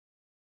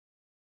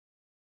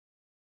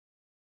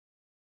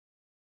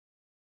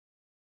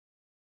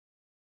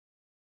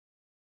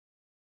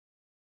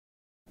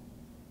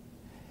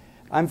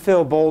I'm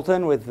Phil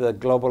Bolton with the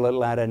Global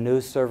Atlanta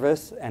News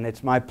Service, and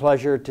it's my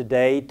pleasure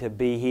today to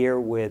be here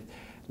with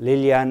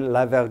Liliane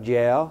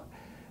Laverdiere.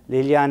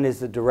 Liliane is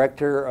the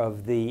director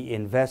of the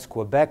Invest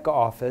Quebec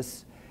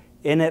office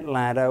in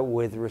Atlanta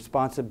with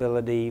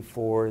responsibility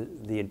for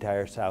the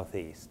entire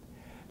Southeast.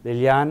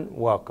 Liliane,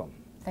 welcome.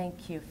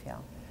 Thank you,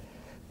 Phil.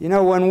 You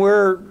know, when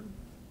we're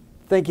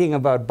thinking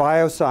about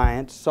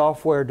bioscience,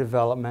 software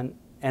development,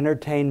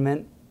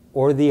 entertainment,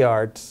 or the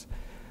arts,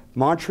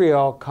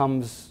 Montreal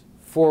comes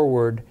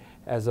forward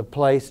as a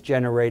place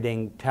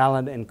generating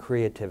talent and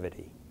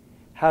creativity.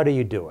 How do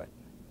you do it?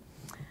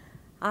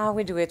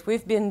 We do it.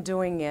 We've been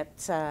doing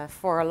it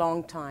for a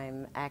long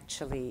time,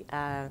 actually.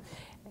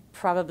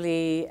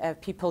 Probably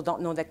people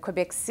don't know that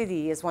Quebec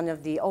City is one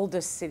of the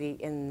oldest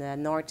cities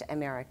in North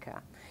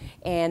America.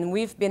 And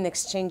we've been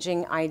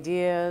exchanging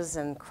ideas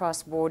and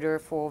cross-border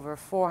for over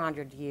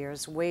 400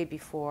 years, way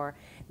before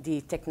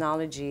the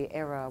technology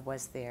era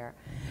was there.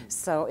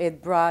 So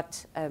it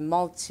brought a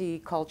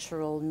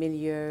multicultural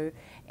milieu,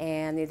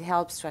 and it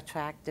helps to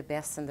attract the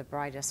best and the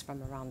brightest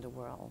from around the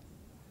world.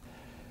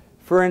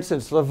 For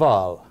instance,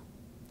 Laval,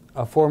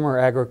 a former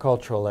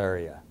agricultural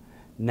area.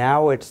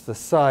 Now it's the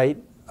site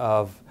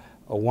of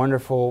a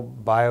wonderful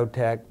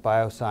biotech,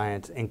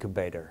 bioscience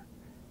incubator.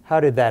 How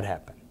did that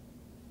happen?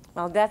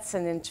 Well, that's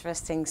an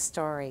interesting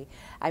story.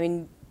 I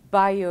mean,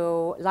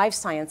 life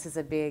science is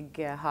a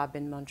big hub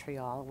in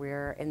Montreal.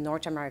 We're in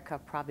North America,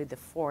 probably the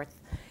fourth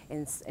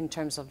in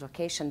terms of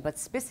location, but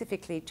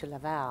specifically to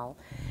Laval,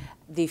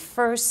 the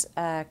first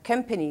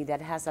company that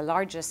has the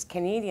largest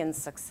Canadian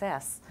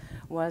success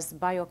was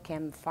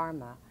Biochem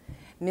Pharma.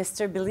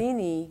 Mr.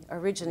 Bellini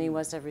originally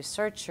was a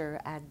researcher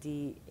at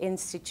the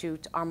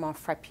Institut Armand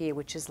Frappier,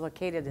 which is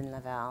located in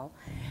Laval,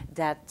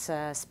 that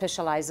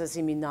specializes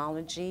in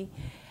immunology.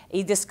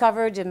 He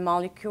discovered a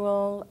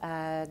molecule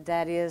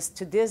that is,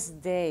 to this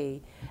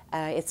day,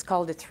 it's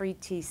called the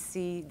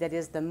 3TC, that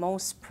is the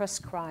most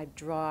prescribed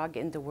drug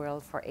in the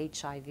world for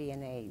HIV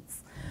and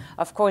AIDS.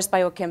 Of course,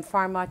 Biochem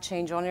Pharma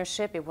changed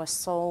ownership. It was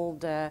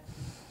sold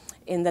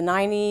in the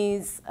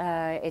 90s.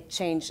 It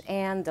changed,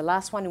 and the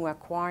last one who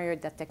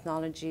acquired that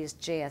technology is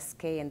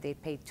JSK, and they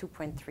paid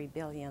 $2.3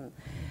 billion.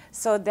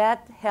 So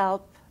that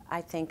helped,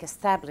 I think,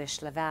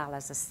 establish Laval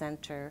as a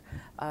center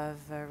of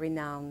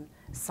renowned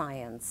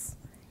science.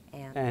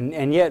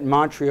 And yet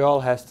Montreal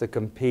has to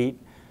compete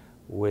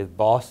with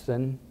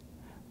Boston,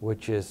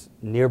 which is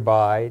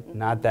nearby,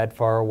 not that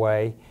far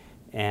away,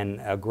 and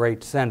a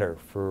great center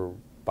for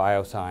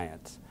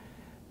bioscience.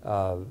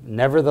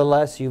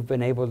 Nevertheless, you've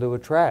been able to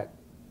attract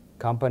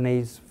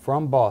companies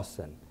from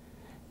Boston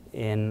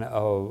in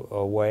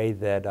a way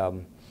that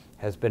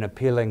has been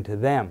appealing to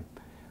them.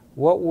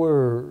 What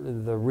were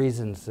the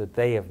reasons that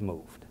they have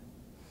moved?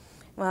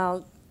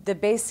 Well, the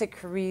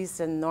basic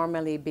reason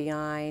normally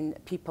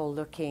behind people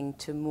looking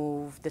to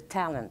move, the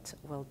talent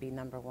will be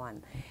number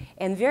one.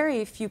 And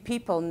very few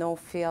people know,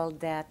 Phil,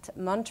 that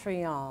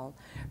Montreal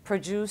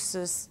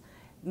produces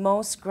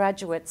most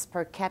graduates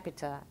per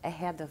capita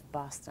ahead of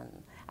Boston.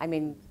 I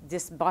mean,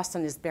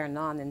 Boston is bare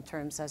none in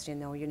terms, as you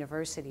know,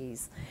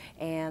 universities,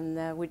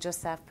 and we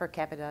just have per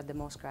capita the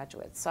most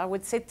graduates. So I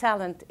would say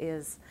talent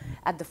is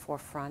at the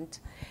forefront.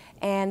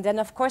 And then,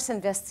 of course,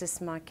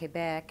 Invest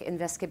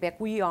Quebec,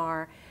 we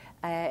are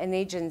an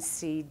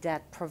agency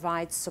that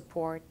provides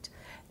support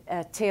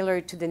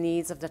tailored to the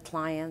needs of the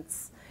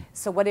clients.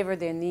 So whatever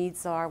their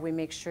needs are, we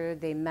make sure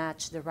they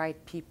match the right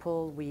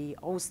people. We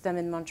host them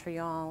in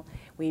Montreal.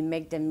 We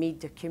make them meet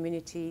the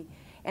community.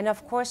 And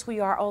of course, we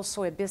are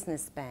also a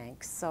business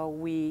bank, so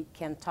we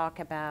can talk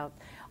about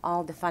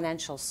all the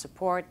financial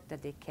support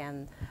that they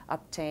can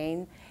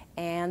obtain.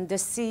 And the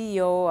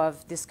CEO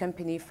of this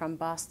company from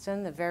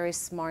Boston, a very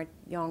smart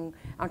young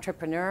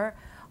entrepreneur,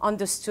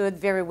 understood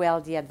very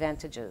well the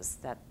advantages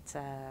that...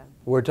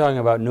 We're talking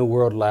about New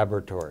World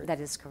Laboratory.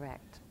 That is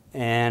correct.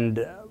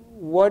 And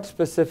what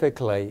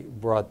specifically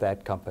brought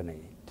that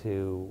company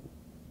to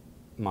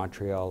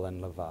Montreal and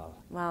Laval?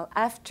 Well,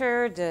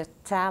 after the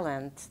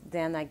talent,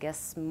 then I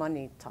guess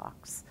money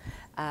talks.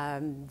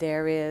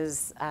 There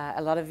is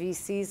a lot of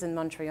VCs in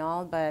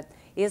Montreal, but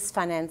his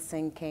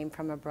financing came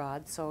from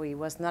abroad, so he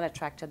was not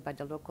attracted by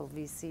the local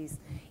VCs,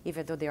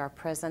 even though they are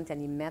present,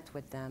 and he met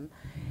with them.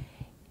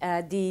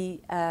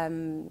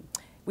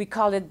 We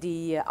call it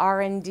the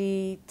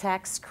R&D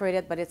tax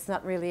credit, but it's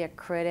not really a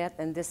credit,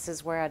 and this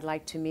is where I'd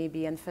like to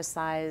maybe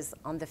emphasize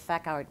on the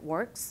fact how it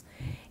works.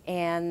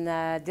 And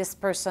this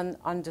person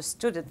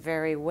understood it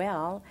very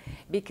well,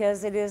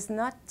 because it is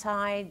not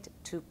tied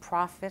to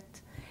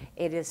profit,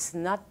 it is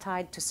not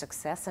tied to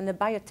success, and a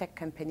biotech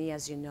company,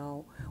 as you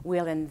know,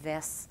 will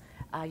invest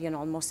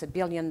almost $1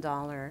 billion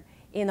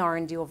in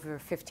R&D over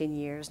 15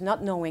 years,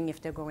 not knowing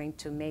if they're going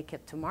to make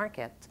it to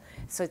market.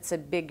 So it's a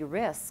big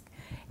risk.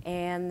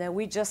 And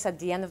we just, at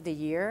the end of the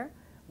year,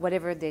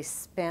 whatever they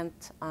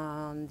spent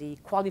on the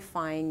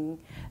qualifying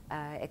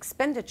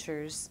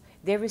expenditures,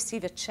 they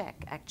receive a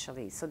check,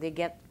 actually. So they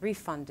get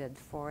refunded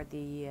for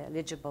the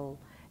eligible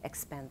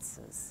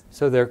expenses.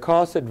 So there are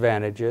cost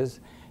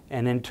advantages,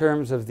 and in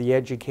terms of the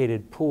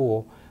educated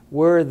pool,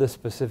 where are the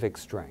specific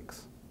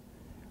strengths?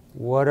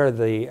 What are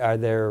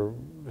there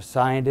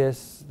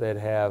scientists that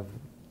have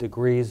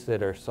degrees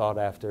that are sought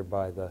after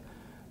by the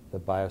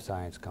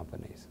bioscience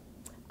companies?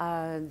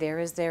 There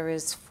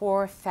is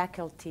 4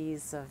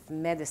 faculties of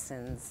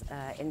medicines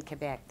in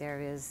Quebec. There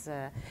is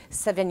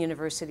 7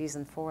 universities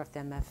and 4 of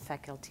them have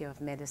faculty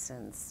of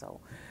medicine. So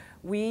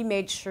we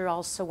made sure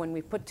also when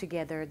we put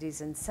together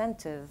these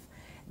incentives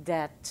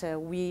that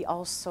we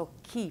also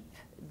keep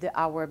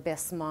our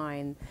best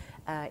mind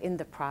in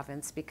the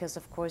province, because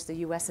of course the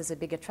U.S. is a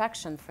big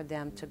attraction for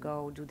them to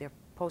go do their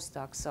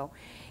postdocs. So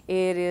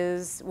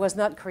it was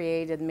not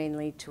created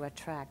mainly to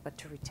attract but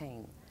to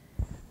retain.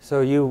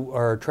 So you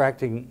are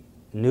attracting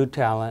new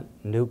talent,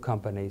 new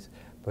companies,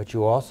 but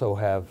you also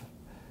have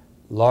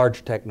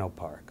large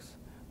technoparks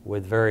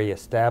with very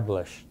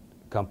established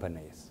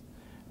companies.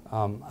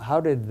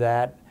 How did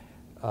that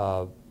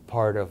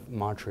part of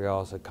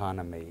Montreal's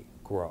economy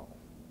grow?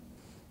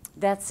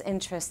 That's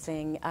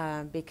interesting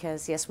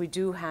because, yes, we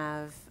do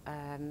have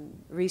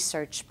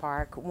research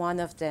park. One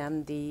of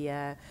them,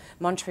 the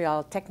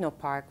Montreal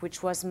Technopark,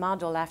 which was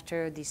modeled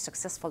after the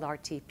successful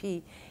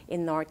RTP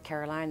in North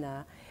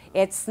Carolina.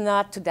 It's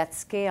not to that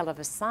scale of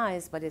a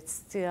size, but it's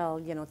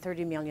still,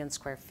 30 million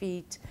square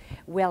feet,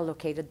 well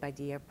located by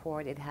the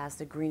airport. It has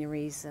the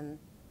greeneries and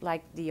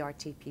like the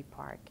RTP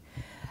park.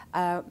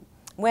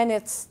 When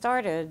it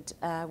started,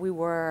 we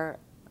were,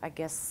 I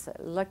guess,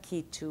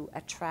 lucky to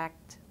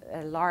attract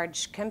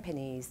large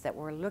companies that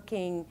were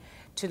looking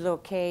to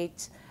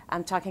locate.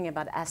 I'm talking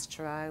about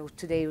Astra,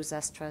 today who's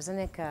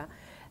AstraZeneca.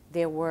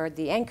 They were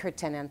the anchor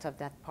tenant of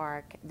that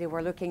park. They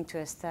were looking to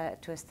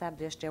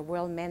establish their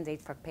world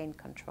mandate for pain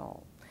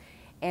control.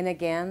 And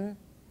again,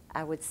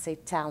 I would say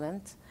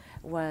talent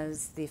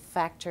was the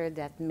factor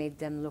that made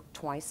them look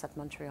twice at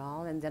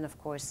Montreal. And then, of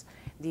course,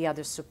 the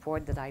other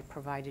support that I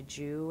provided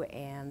you.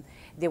 And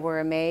they were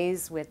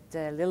amazed with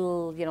the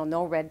little,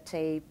 no red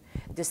tape,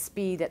 the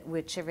speed at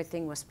which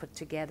everything was put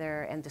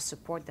together, and the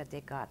support that they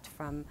got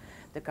from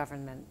the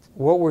government.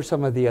 What were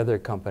some of the other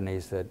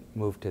companies that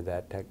moved to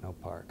that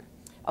technopark?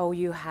 Oh,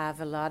 you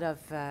have a lot of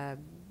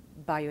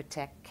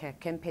biotech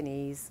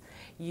companies.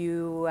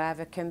 You have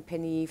a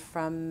company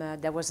from,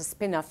 there was a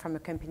spin-off from a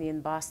company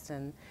in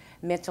Boston,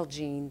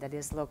 Metalgene, that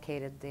is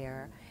located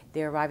there.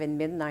 They arrived in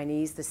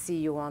mid-90s, the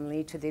CEO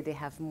only. Today they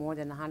have more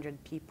than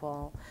 100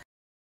 people.